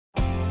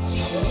si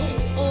Lou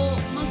o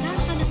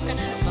maghahanap ka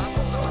na ng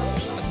bagong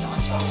kakampi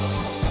paglabas mo?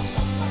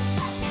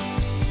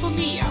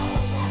 Fumia,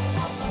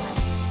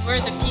 were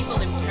the people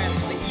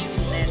impressed when you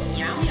led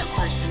Yami ang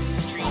pursue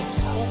his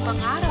dreams o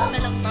pangarap na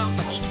lang ba ang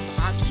pagiging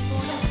bahagi mo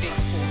ng Big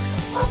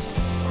Four?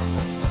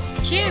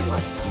 Kim,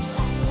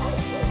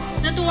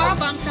 natuwa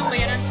ba ang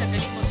sambayanan sa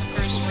galing mo sa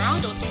first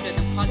round o tulad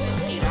ng puzzle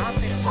tira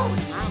pero sa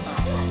una ba?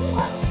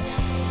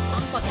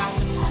 Ang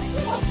pag-asa mo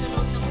manatili sa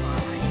loob ng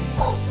bahay.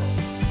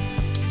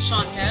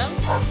 Chantel,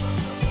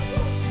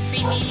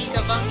 pinili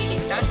ka bang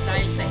iligtas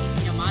dahil sa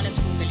ipinamalas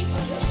mong galing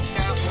sa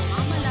musika o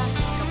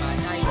mamalasig ka ba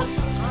dahil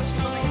isa ka sa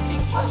mga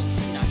evictees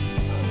tonight?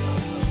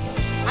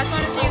 At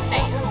para sa iyo,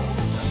 Thea,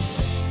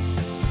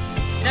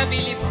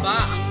 nabilib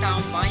ba ang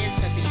taong bayan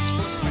sa bilis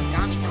mo sa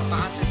paggamit ng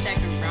paa sa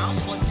second round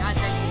o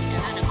dadalhin ka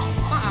na ng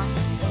paa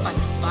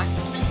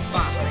palabas ng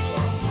bahay?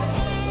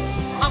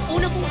 Ang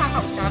una kong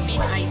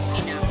kakausapin ay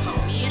sina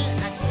Camille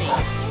at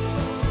Thea.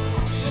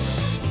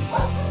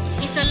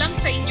 Isa lang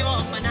sa inyo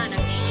ang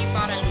mananatili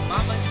para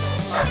lumaban sa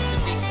slot sa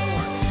Big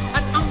Four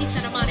at ang isa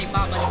naman ay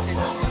babalik na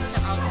dito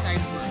sa outside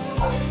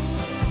world.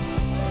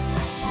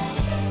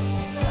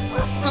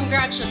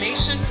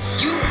 Congratulations,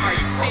 you are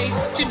safe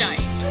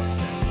tonight.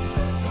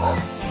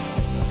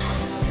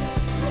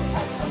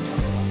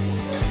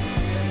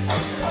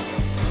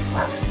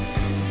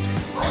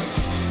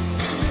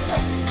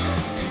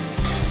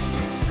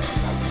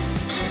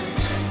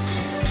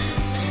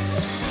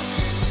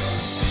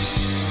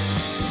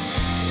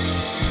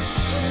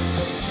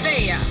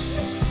 Thea.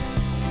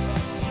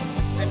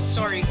 I'm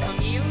sorry,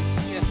 Camille.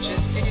 You have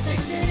just been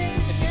evicted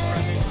from the Big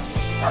Brother house.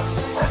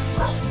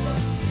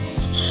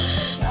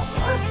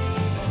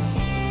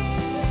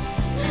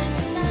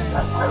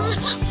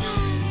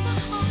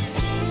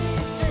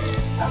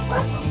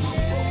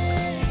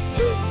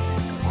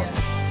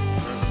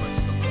 Lalabas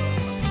ka ba ng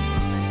aming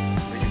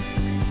bahay ngayong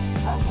gabi?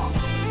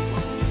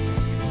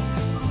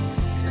 Ang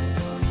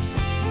pinagdaanan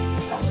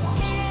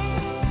para sa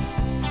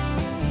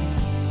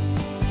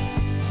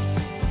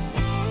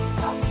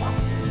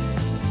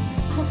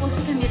Ako po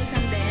si Camille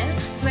Sandel,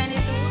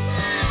 22.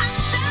 Ang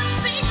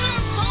sensational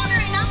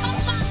stoner ng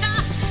Pampanga,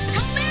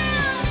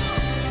 Camille!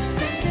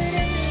 Suspended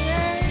in the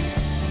air,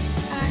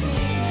 I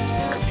hear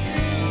myself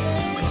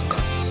Camille,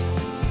 malakas,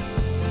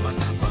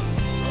 matapang,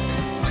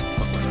 at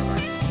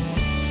maparaan.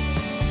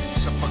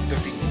 Sa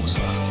pagdating mo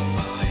sa aking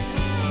bahay,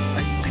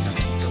 ay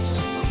pinakita mo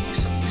ang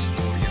isang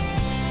istoryang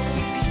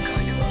hindi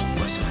kayang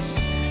tumbasan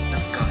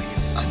ng kahit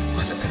anong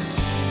halaga.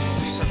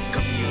 Isang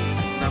Camille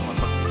na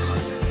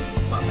mapagmahal,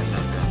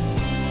 maalaga,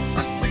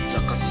 at may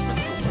lakas ng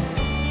loob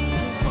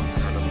upang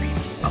harapin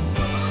ang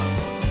mga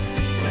hamon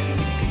na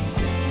ibinigay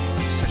ko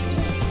sa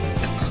loob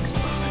ng aking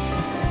bahay.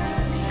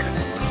 Hindi ka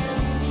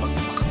natakot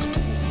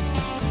magpakatotoo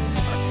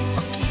at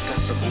ipakita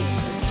sa buong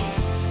mundo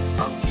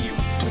ang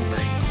iyong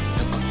tunay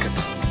na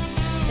pagkatao.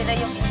 Sila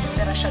yung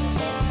inspirasyon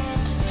ko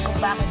kung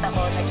bakit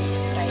ako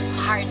nag-i-strive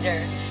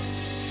harder.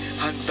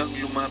 Handang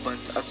lumaban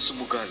at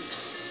sumugal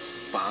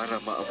para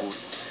maabot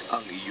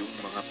ang iyong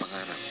mga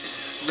pangarap.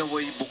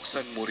 Naway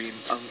buksan mo rin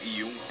ang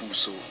iyong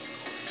puso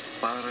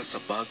para sa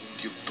bagong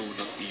yugto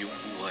ng iyong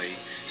buhay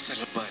sa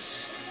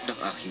labas ng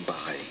aking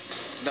bahay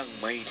nang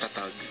may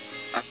tatag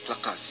at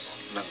lakas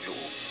ng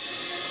loob.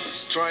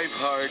 Strive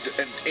hard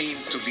and aim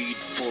to lead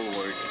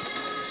forward.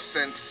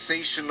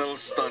 Sensational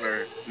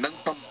stunner ng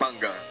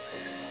Pampanga,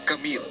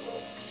 Camille.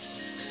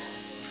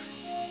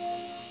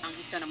 Ang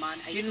isa naman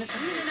ay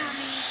tutuloy na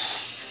namin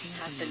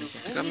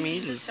sasalubungin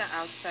dito sa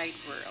outside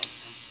world.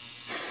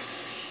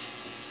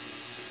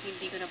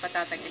 Hindi ko na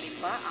patatagalin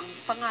pa ang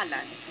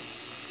pangalan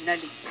na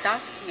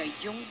ligtas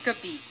ngayong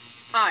gabi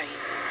ay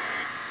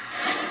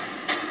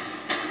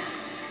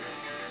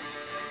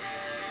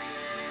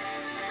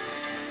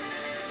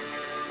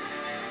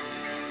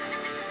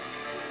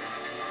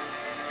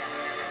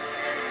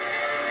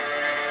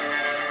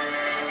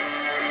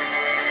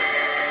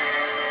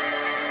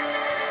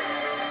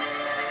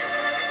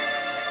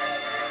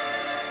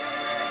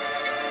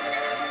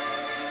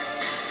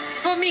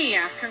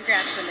Fumia.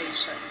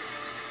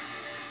 Congratulations.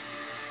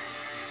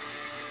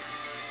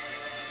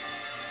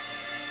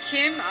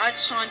 Kim at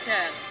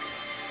Chantel,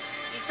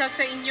 isa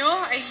sa inyo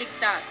ay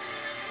ligtas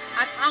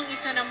at ang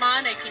isa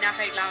naman ay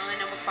kinakailangan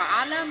na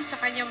magpaalam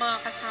sa kanyang mga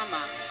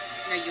kasama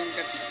ngayong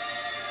gabi.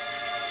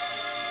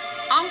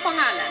 Ang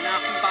pangalan na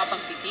aking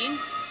babanggitin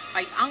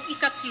ay ang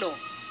ikatlo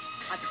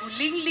at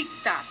huling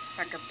ligtas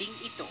sa gabing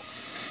ito.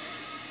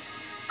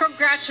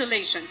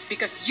 Congratulations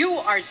because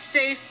you are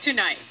safe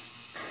tonight.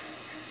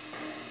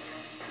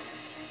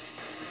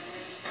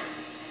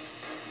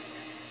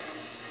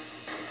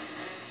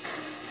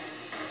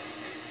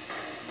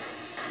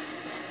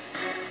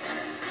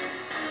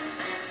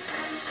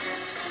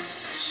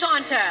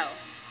 Chantel.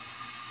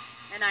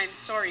 And I'm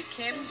sorry,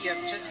 Kim, you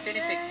have just been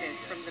evicted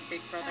from the Big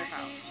Brother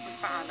house.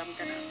 Magpaalam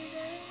ka na.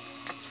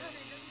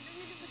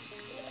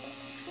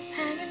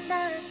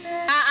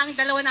 Ang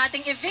dalawa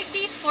nating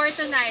evictees for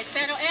tonight.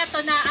 Pero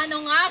eto na,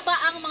 ano nga ba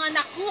ang mga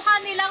nakuha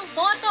nilang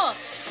boto?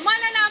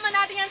 Malalaman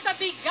natin yan sa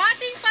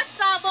bigating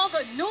pasabog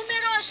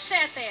numero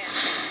 7.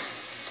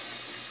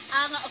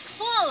 Ang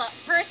full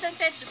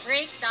percentage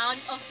breakdown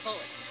of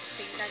votes.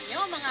 Tingnan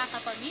nyo mga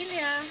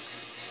kapamilya.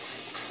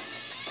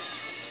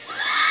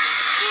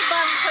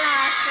 Ibang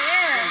klase.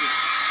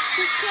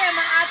 Si Kim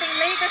ang ating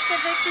latest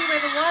evictee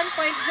with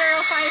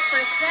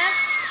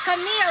 1.05%.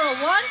 Camille,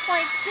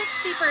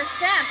 1.60%.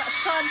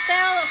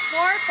 Chantel,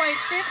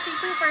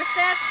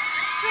 4.52%.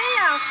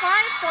 Thea,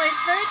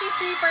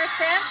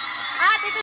 5.33%. At ito